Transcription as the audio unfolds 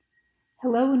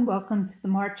Hello and welcome to the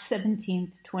March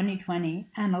 17th, 2020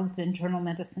 Annals of Internal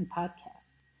Medicine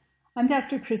podcast. I'm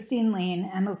Dr. Christine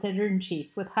Lane, Annals Editor-in-Chief,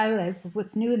 with highlights of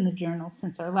what's new in the journal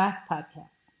since our last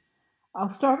podcast. I'll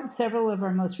start with several of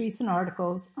our most recent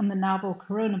articles on the novel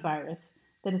coronavirus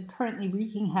that is currently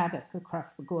wreaking havoc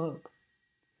across the globe.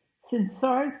 Since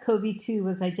SARS-CoV-2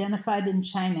 was identified in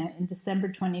China in December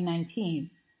 2019,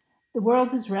 the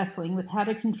world is wrestling with how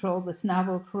to control this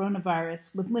novel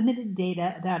coronavirus with limited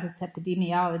data about its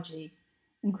epidemiology,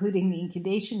 including the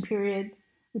incubation period,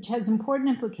 which has important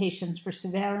implications for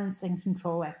surveillance and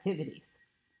control activities.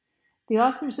 The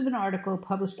authors of an article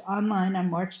published online on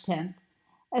March 10th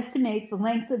estimate the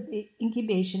length of the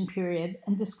incubation period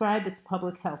and describe its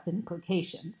public health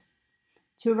implications.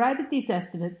 To arrive at these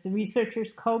estimates, the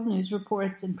researchers culled news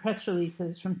reports and press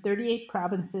releases from 38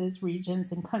 provinces,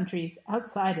 regions, and countries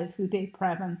outside of Hubei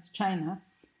Province, China,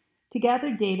 to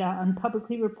gather data on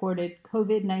publicly reported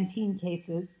COVID-19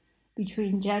 cases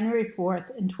between January 4th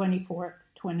and 24th,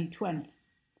 2020.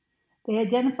 They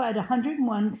identified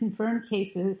 101 confirmed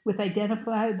cases with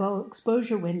identifiable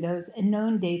exposure windows and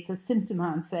known dates of symptom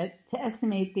onset to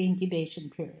estimate the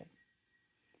incubation period.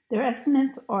 Their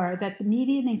estimates are that the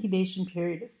median incubation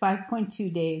period is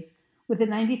 5.2 days, with a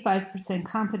 95%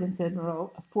 confidence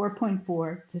interval of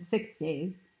 4.4 to 6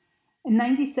 days, and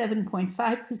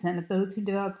 97.5% of those who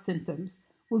develop symptoms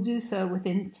will do so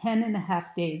within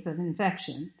 10.5 days of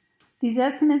infection. These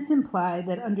estimates imply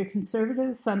that under conservative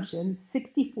assumptions,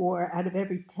 64 out of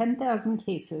every 10,000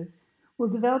 cases will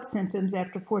develop symptoms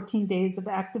after 14 days of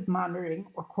active monitoring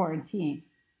or quarantine.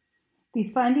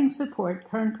 These findings support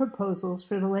current proposals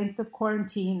for the length of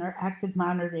quarantine or active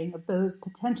monitoring of those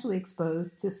potentially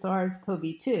exposed to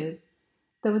SARS-CoV-2,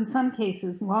 though in some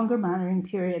cases longer monitoring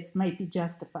periods might be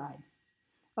justified.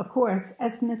 Of course,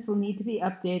 estimates will need to be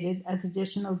updated as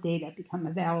additional data become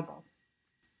available.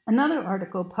 Another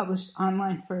article published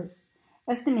online first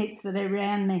estimates that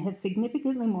Iran may have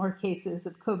significantly more cases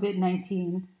of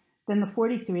COVID-19 than the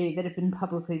 43 that have been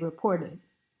publicly reported.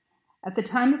 At the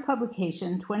time of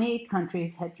publication, 28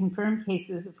 countries had confirmed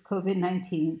cases of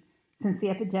COVID-19 since the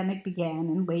epidemic began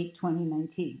in late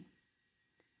 2019.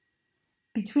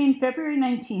 Between February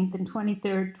 19th and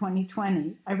 23rd,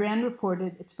 2020, Iran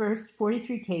reported its first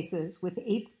 43 cases, with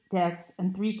 8 deaths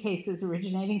and 3 cases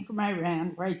originating from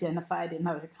Iran were identified in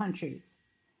other countries.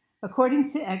 According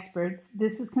to experts,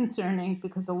 this is concerning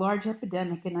because a large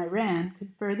epidemic in Iran could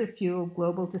further fuel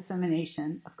global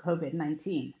dissemination of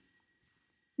COVID-19.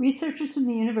 Researchers from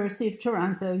the University of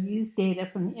Toronto used data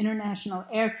from the International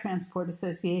Air Transport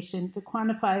Association to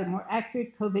quantify a more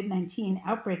accurate COVID-19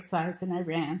 outbreak size in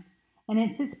Iran and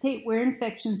anticipate where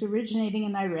infections originating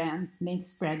in Iran may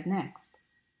spread next.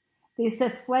 They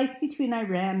assessed flights between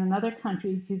Iran and other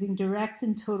countries using direct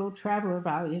and total traveler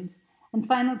volumes and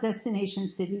final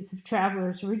destination cities of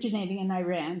travelers originating in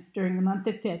Iran during the month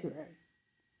of February.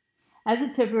 As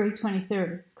of February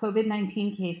 23rd,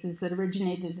 COVID-19 cases that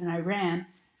originated in Iran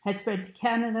had spread to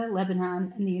Canada,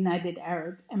 Lebanon, and the United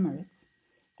Arab Emirates.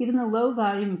 Given the low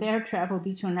volume of air travel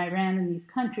between Iran and these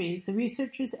countries, the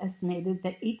researchers estimated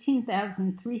that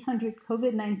 18,300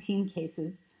 COVID-19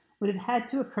 cases would have had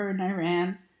to occur in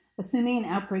Iran, assuming an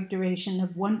outbreak duration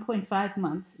of 1.5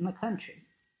 months in the country.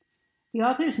 The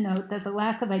authors note that the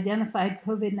lack of identified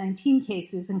COVID-19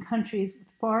 cases in countries with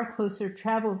far closer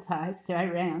travel ties to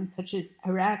Iran, such as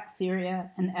Iraq,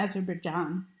 Syria, and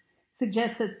Azerbaijan,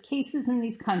 suggests that cases in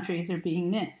these countries are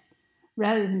being missed,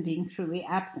 rather than being truly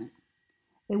absent.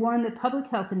 They warn that public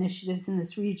health initiatives in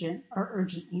this region are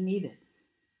urgently needed.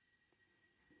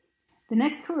 The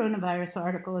next coronavirus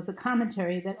article is a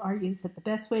commentary that argues that the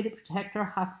best way to protect our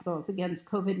hospitals against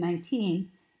COVID-19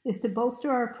 is to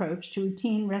bolster our approach to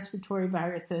routine respiratory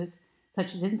viruses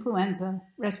such as influenza,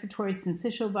 respiratory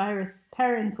syncytial virus,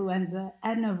 parainfluenza,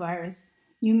 adenovirus,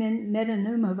 human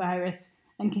metapneumovirus,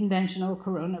 and conventional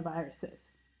coronaviruses.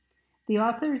 The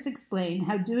authors explain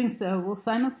how doing so will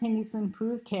simultaneously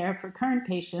improve care for current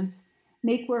patients,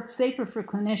 make work safer for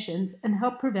clinicians, and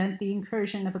help prevent the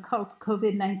incursion of occult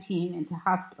COVID-19 into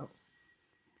hospitals.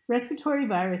 Respiratory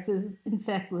viruses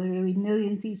infect literally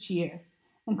millions each year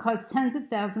and cause tens of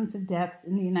thousands of deaths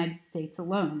in the United States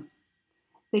alone.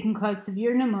 They can cause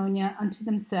severe pneumonia unto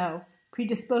themselves,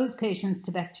 predispose patients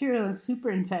to bacterial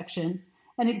superinfection,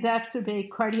 and exacerbate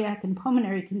cardiac and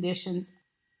pulmonary conditions.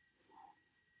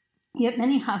 Yet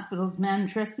many hospitals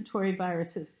manage respiratory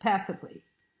viruses passively.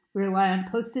 We rely on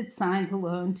posted signs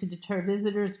alone to deter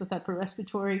visitors with upper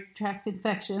respiratory tract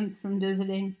infections from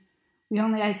visiting. We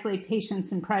only isolate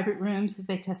patients in private rooms if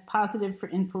they test positive for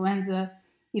influenza,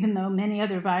 even though many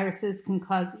other viruses can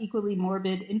cause equally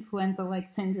morbid influenza-like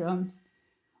syndromes.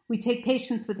 We take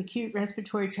patients with acute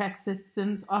respiratory tract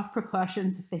symptoms off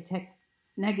precautions if they test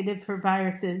negative for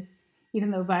viruses,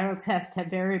 even though viral tests have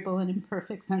variable and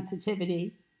imperfect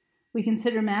sensitivity. We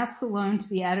consider masks alone to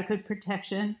be adequate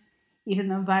protection, even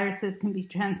though viruses can be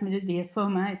transmitted via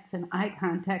fomites and eye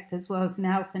contact as well as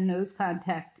mouth and nose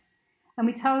contact. And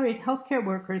we tolerate healthcare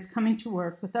workers coming to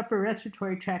work with upper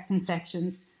respiratory tract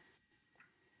infections.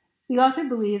 The author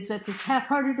believes that this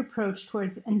half-hearted approach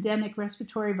towards endemic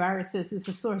respiratory viruses is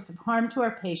a source of harm to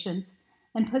our patients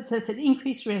and puts us at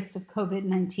increased risk of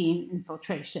COVID-19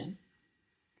 infiltration.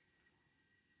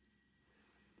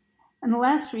 And the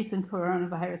last recent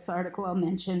coronavirus article I'll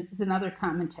mention is another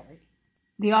commentary.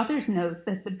 The authors note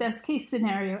that the best-case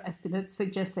scenario estimates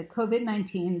suggest that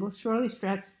COVID-19 will surely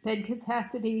stress bed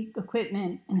capacity,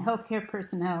 equipment, and healthcare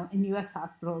personnel in U.S.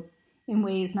 hospitals in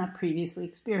ways not previously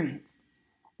experienced.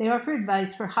 They offer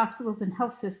advice for hospitals and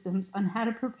health systems on how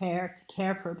to prepare to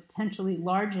care for a potentially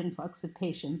large influx of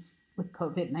patients with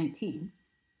COVID-19.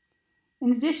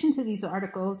 In addition to these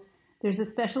articles, there's a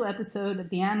special episode of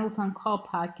the Annals on Call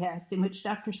podcast in which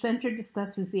Dr. Center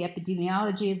discusses the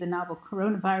epidemiology of the novel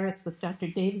coronavirus with Dr.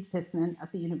 David Fissman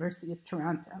at the University of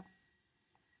Toronto.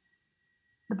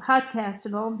 The podcast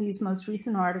and all of these most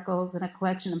recent articles and a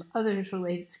collection of others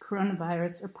related to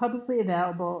coronavirus are publicly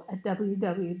available at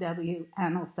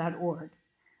www.annals.org.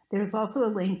 There is also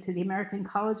a link to the American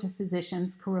College of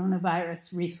Physicians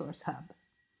Coronavirus Resource Hub.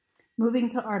 Moving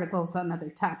to articles on other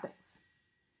topics.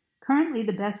 Currently,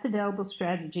 the best available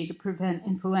strategy to prevent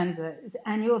influenza is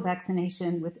annual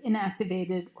vaccination with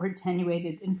inactivated or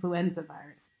attenuated influenza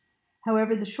virus.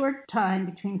 However, the short time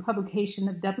between publication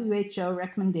of WHO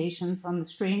recommendations on the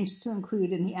strains to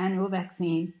include in the annual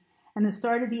vaccine and the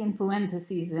start of the influenza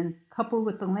season, coupled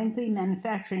with the lengthy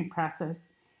manufacturing process,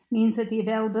 means that the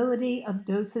availability of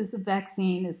doses of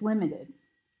vaccine is limited.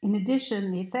 In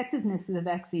addition, the effectiveness of the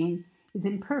vaccine is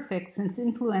imperfect since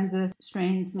influenza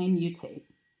strains may mutate.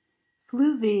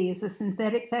 Flu-V is a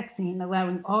synthetic vaccine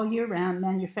allowing all year-round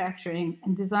manufacturing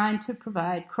and designed to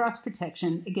provide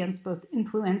cross-protection against both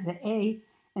influenza A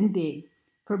and B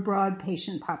for broad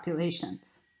patient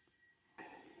populations.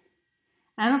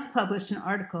 Annals published an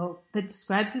article that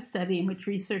describes a study in which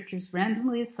researchers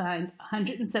randomly assigned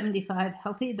 175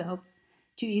 healthy adults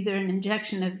to either an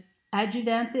injection of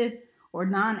adjuvanted or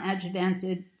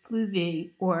non-adjuvanted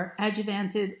Flu-V or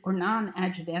adjuvanted or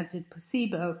non-adjuvanted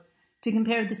placebo to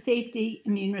compare the safety,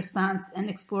 immune response, and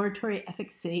exploratory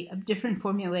efficacy of different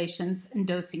formulations and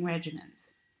dosing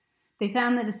regimens. They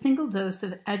found that a single dose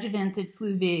of adjuvanted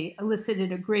Flu-V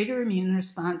elicited a greater immune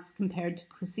response compared to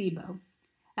placebo.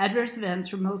 Adverse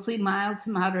events were mostly mild to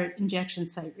moderate injection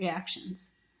site reactions.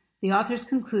 The authors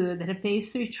conclude that a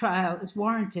phase 3 trial is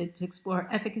warranted to explore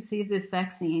efficacy of this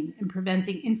vaccine in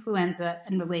preventing influenza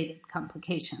and related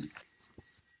complications.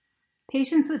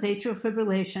 Patients with atrial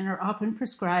fibrillation are often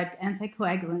prescribed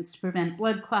anticoagulants to prevent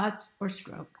blood clots or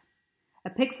stroke.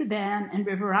 Apixaban and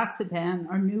rivaroxaban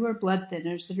are newer blood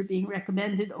thinners that are being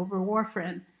recommended over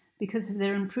warfarin because of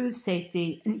their improved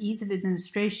safety and ease of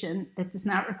administration that does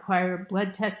not require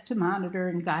blood tests to monitor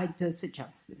and guide dose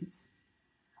adjustments.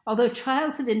 Although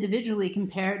trials have individually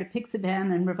compared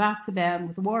apixaban and rivaroxaban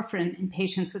with warfarin in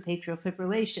patients with atrial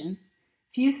fibrillation,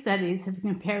 few studies have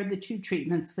compared the two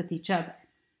treatments with each other.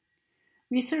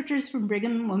 Researchers from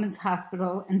Brigham and Women's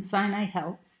Hospital and Sinai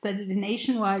Health studied a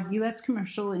nationwide U.S.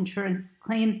 commercial insurance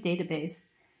claims database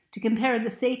to compare the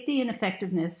safety and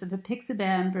effectiveness of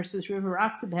apixaban versus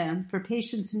rivaroxaban for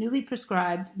patients newly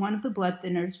prescribed one of the blood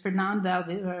thinners for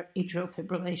non-valvular atrial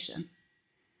fibrillation.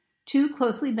 Two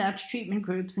closely matched treatment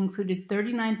groups included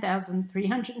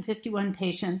 39,351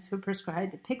 patients who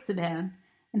prescribed apixaban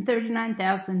and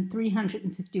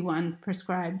 39,351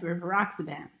 prescribed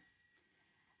rivaroxaban.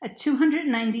 At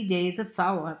 290 days of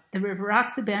follow-up, the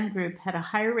rivaroxaban group had a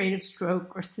higher rate of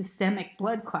stroke or systemic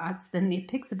blood clots than the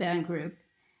apixaban group,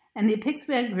 and the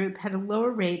apixaban group had a lower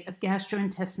rate of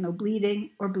gastrointestinal bleeding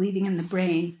or bleeding in the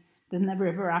brain than the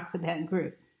rivaroxaban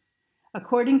group.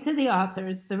 According to the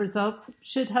authors, the results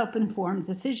should help inform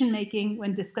decision-making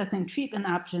when discussing treatment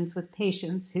options with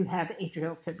patients who have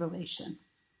atrial fibrillation.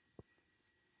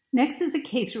 Next is a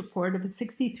case report of a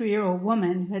 63-year-old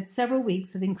woman who had several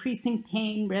weeks of increasing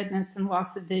pain, redness, and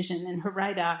loss of vision in her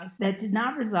right eye that did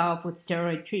not resolve with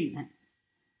steroid treatment.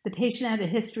 The patient had a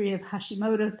history of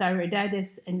Hashimoto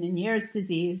thyroiditis and Meniere's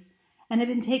disease and had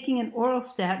been taking an oral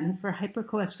statin for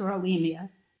hypercholesterolemia,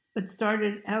 but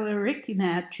started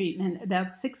alirocumab treatment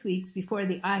about 6 weeks before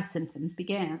the eye symptoms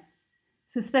began.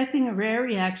 Suspecting a rare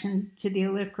reaction to the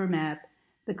alirocumab,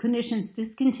 the clinicians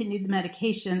discontinued the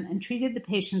medication and treated the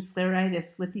patient's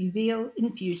scleritis with uveal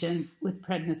infusion with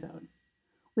prednisone.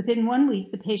 Within 1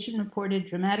 week, the patient reported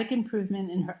dramatic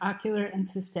improvement in her ocular and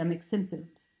systemic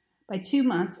symptoms. By 2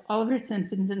 months, all of her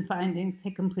symptoms and findings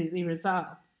had completely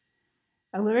resolved.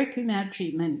 Alirocumab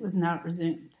treatment was not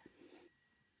resumed.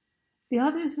 The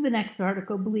authors of the next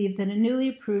article believe that a newly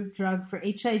approved drug for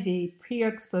HIV,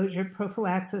 pre-exposure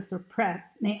prophylaxis or PrEP,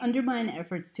 may undermine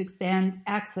efforts to expand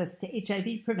access to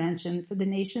HIV prevention for the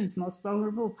nation's most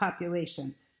vulnerable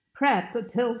populations. PrEP, a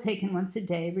pill taken once a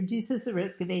day, reduces the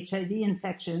risk of HIV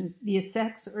infection via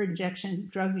sex or injection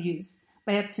drug use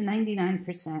by up to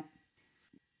 99%.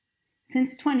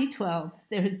 Since 2012,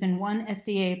 there has been one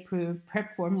FDA-approved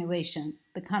PrEP formulation,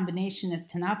 the combination of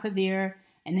tenofovir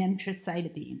and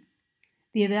emtricitabine.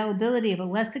 The availability of a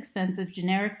less expensive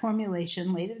generic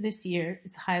formulation later this year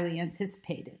is highly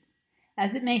anticipated,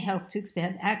 as it may help to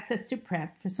expand access to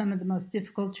PrEP for some of the most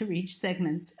difficult-to-reach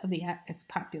segments of the at-risk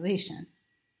population.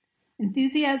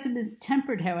 Enthusiasm is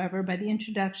tempered, however, by the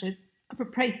introduction of a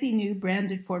pricey new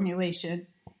branded formulation,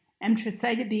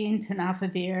 emtricitabine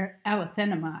tenofovir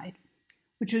alafenamide,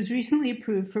 which was recently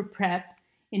approved for PrEP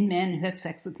in men who have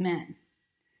sex with men.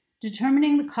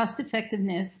 Determining the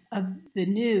cost-effectiveness of the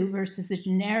new versus the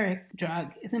generic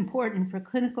drug is important for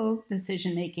clinical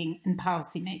decision-making and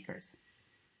policymakers.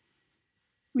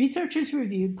 Researchers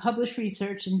reviewed published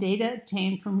research and data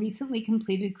obtained from recently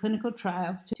completed clinical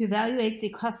trials to evaluate the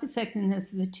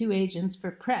cost-effectiveness of the two agents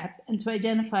for PrEP and to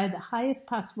identify the highest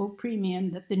possible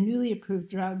premium that the newly approved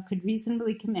drug could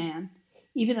reasonably command,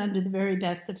 even under the very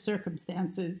best of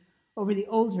circumstances, over the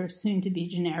older, soon-to-be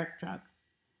generic drug.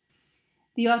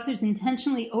 The authors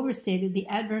intentionally overstated the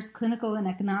adverse clinical and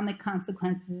economic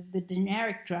consequences of the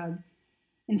generic drug,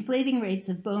 inflating rates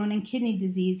of bone and kidney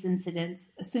disease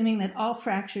incidence, assuming that all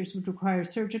fractures would require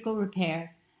surgical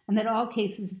repair and that all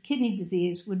cases of kidney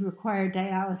disease would require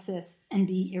dialysis and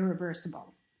be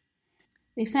irreversible.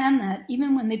 They found that,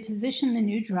 even when they positioned the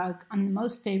new drug on the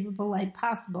most favorable light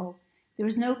possible, there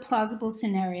was no plausible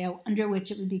scenario under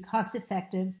which it would be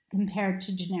cost-effective compared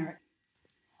to generic.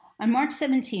 On March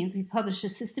 17th, we published a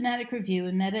systematic review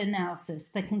and meta-analysis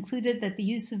that concluded that the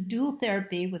use of dual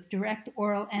therapy with direct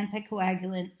oral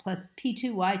anticoagulant plus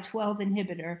P2Y12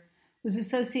 inhibitor was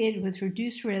associated with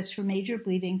reduced risk for major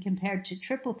bleeding compared to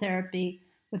triple therapy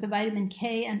with a vitamin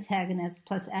K antagonist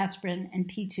plus aspirin and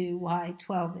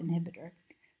P2Y12 inhibitor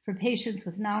for patients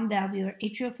with non-valvular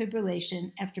atrial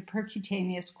fibrillation after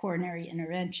percutaneous coronary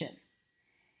intervention.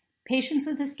 Patients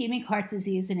with ischemic heart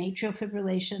disease and atrial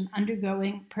fibrillation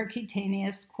undergoing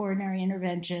percutaneous coronary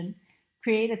intervention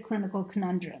create a clinical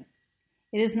conundrum.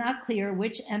 It is not clear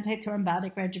which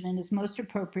antithrombotic regimen is most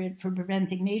appropriate for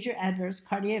preventing major adverse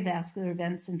cardiovascular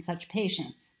events in such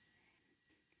patients.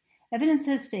 Evidence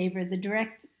has favored the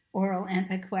direct oral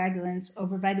anticoagulants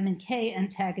over vitamin K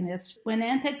antagonists when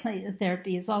antiplatelet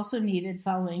therapy is also needed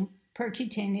following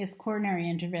percutaneous coronary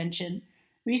intervention.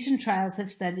 Recent trials have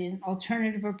studied an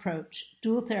alternative approach,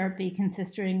 dual therapy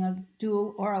consisting of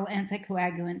dual oral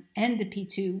anticoagulant and a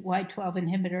P2Y12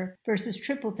 inhibitor versus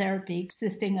triple therapy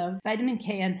consisting of vitamin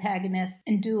K antagonist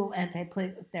and dual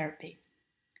antiplatelet therapy.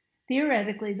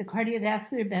 Theoretically, the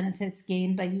cardiovascular benefits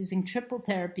gained by using triple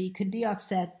therapy could be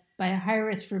offset by a higher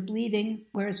risk for bleeding,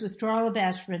 whereas withdrawal of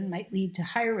aspirin might lead to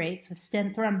higher rates of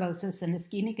stent thrombosis and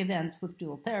ischemic events with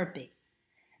dual therapy.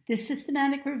 This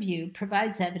systematic review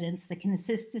provides evidence that can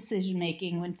assist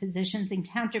decision-making when physicians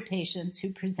encounter patients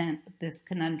who present with this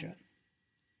conundrum.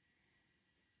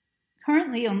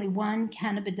 Currently, only one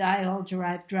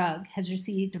cannabidiol-derived drug has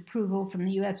received approval from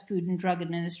the U.S. Food and Drug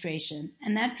Administration,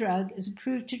 and that drug is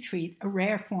approved to treat a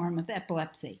rare form of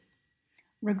epilepsy.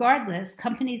 Regardless,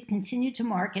 companies continue to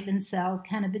market and sell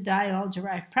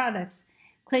cannabidiol-derived products,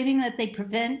 claiming that they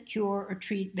prevent, cure, or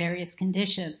treat various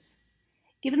conditions.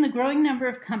 Given the growing number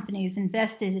of companies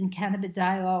invested in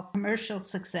cannabidiol commercial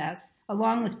success,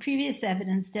 along with previous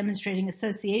evidence demonstrating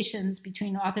associations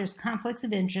between authors' conflicts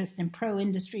of interest and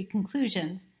pro-industry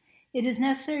conclusions, it is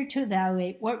necessary to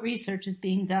evaluate what research is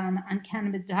being done on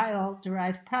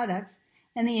cannabidiol-derived products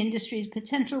and the industry's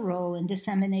potential role in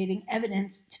disseminating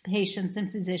evidence to patients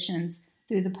and physicians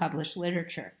through the published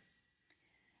literature.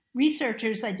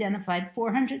 Researchers identified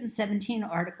 417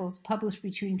 articles published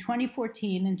between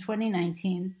 2014 and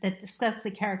 2019 that discuss the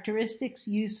characteristics,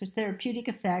 use, or therapeutic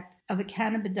effect of a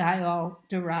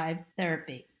cannabidiol-derived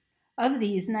therapy. Of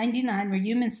these, 99 were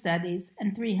human studies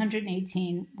and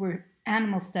 318 were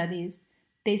animal studies,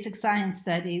 basic science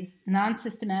studies,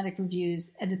 non-systematic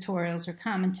reviews, editorials, or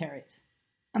commentaries.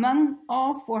 Among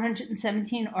all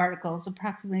 417 articles,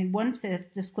 approximately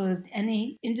one-fifth disclosed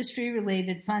any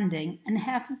industry-related funding, and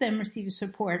half of them received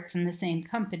support from the same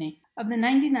company. Of the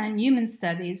 99 human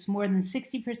studies, more than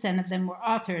 60% of them were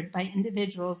authored by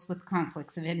individuals with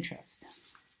conflicts of interest.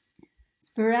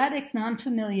 Sporadic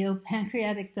non-familial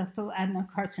pancreatic ductal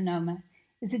adenocarcinoma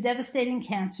is a devastating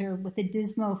cancer with a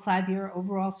dismal 5-year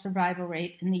overall survival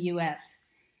rate in the U.S.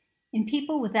 In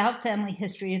people without family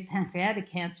history of pancreatic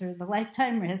cancer, the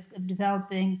lifetime risk of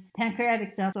developing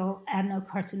pancreatic ductal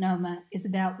adenocarcinoma is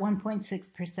about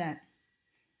 1.6%.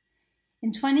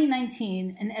 In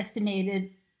 2019, an estimated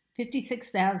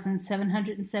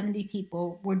 56,770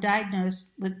 people were diagnosed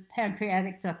with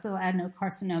pancreatic ductal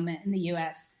adenocarcinoma in the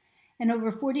U.S., and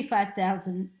over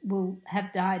 45,000 will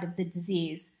have died of the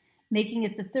disease, making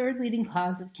it the third leading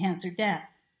cause of cancer death.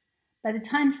 By the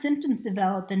time symptoms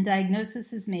develop and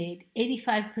diagnosis is made,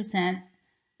 85%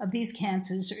 of these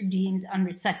cancers are deemed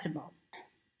unresectable.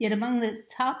 Yet among the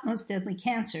top most deadly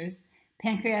cancers,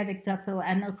 pancreatic ductal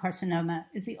adenocarcinoma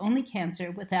is the only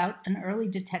cancer without an early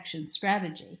detection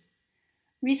strategy.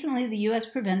 Recently, the U.S.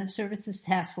 Preventive Services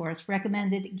Task Force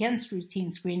recommended against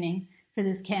routine screening for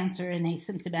this cancer in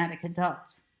asymptomatic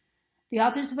adults. The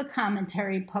authors of a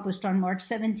commentary published on March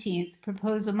 17th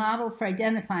propose a model for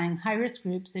identifying high-risk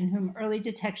groups in whom early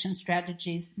detection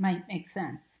strategies might make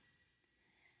sense.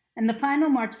 And the final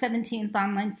March 17th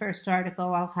online first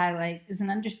article I'll highlight is an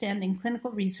Understanding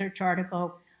Clinical Research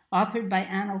article authored by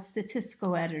Annals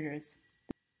statistical editors.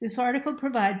 This article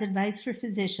provides advice for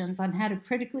physicians on how to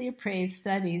critically appraise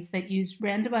studies that use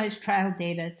randomized trial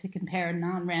data to compare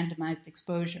non-randomized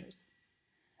exposures.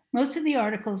 Most of the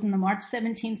articles in the March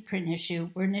 17th print issue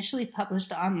were initially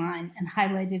published online and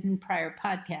highlighted in prior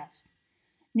podcasts.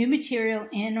 New material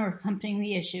in or accompanying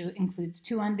the issue includes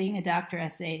 2 On Being a Doctor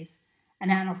essays,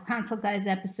 an Annals Consult Guys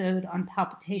episode on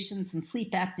palpitations and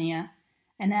sleep apnea,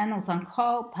 an Annals on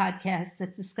Call podcast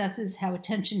that discusses how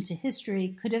attention to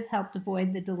history could have helped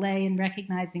avoid the delay in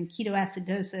recognizing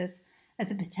ketoacidosis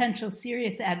as a potential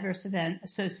serious adverse event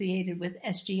associated with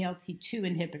SGLT2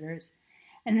 inhibitors,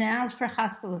 and an Annals for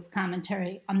Hospitalists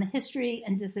commentary on the history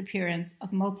and disappearance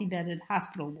of multi-bedded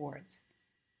hospital wards.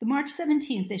 The March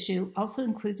 17th issue also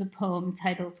includes a poem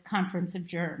titled Conference of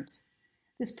Germs.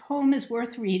 This poem is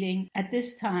worth reading at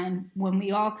this time when we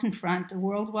all confront a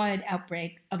worldwide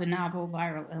outbreak of a novel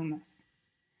viral illness.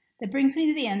 That brings me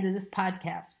to the end of this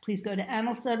podcast. Please go to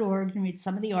annals.org and read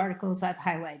some of the articles I've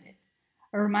highlighted.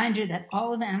 A reminder that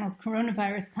all of Annals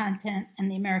coronavirus content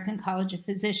and the American College of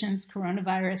Physicians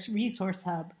Coronavirus Resource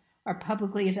Hub are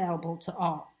publicly available to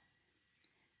all.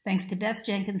 Thanks to Beth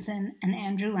Jenkinson and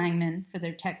Andrew Langman for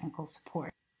their technical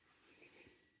support.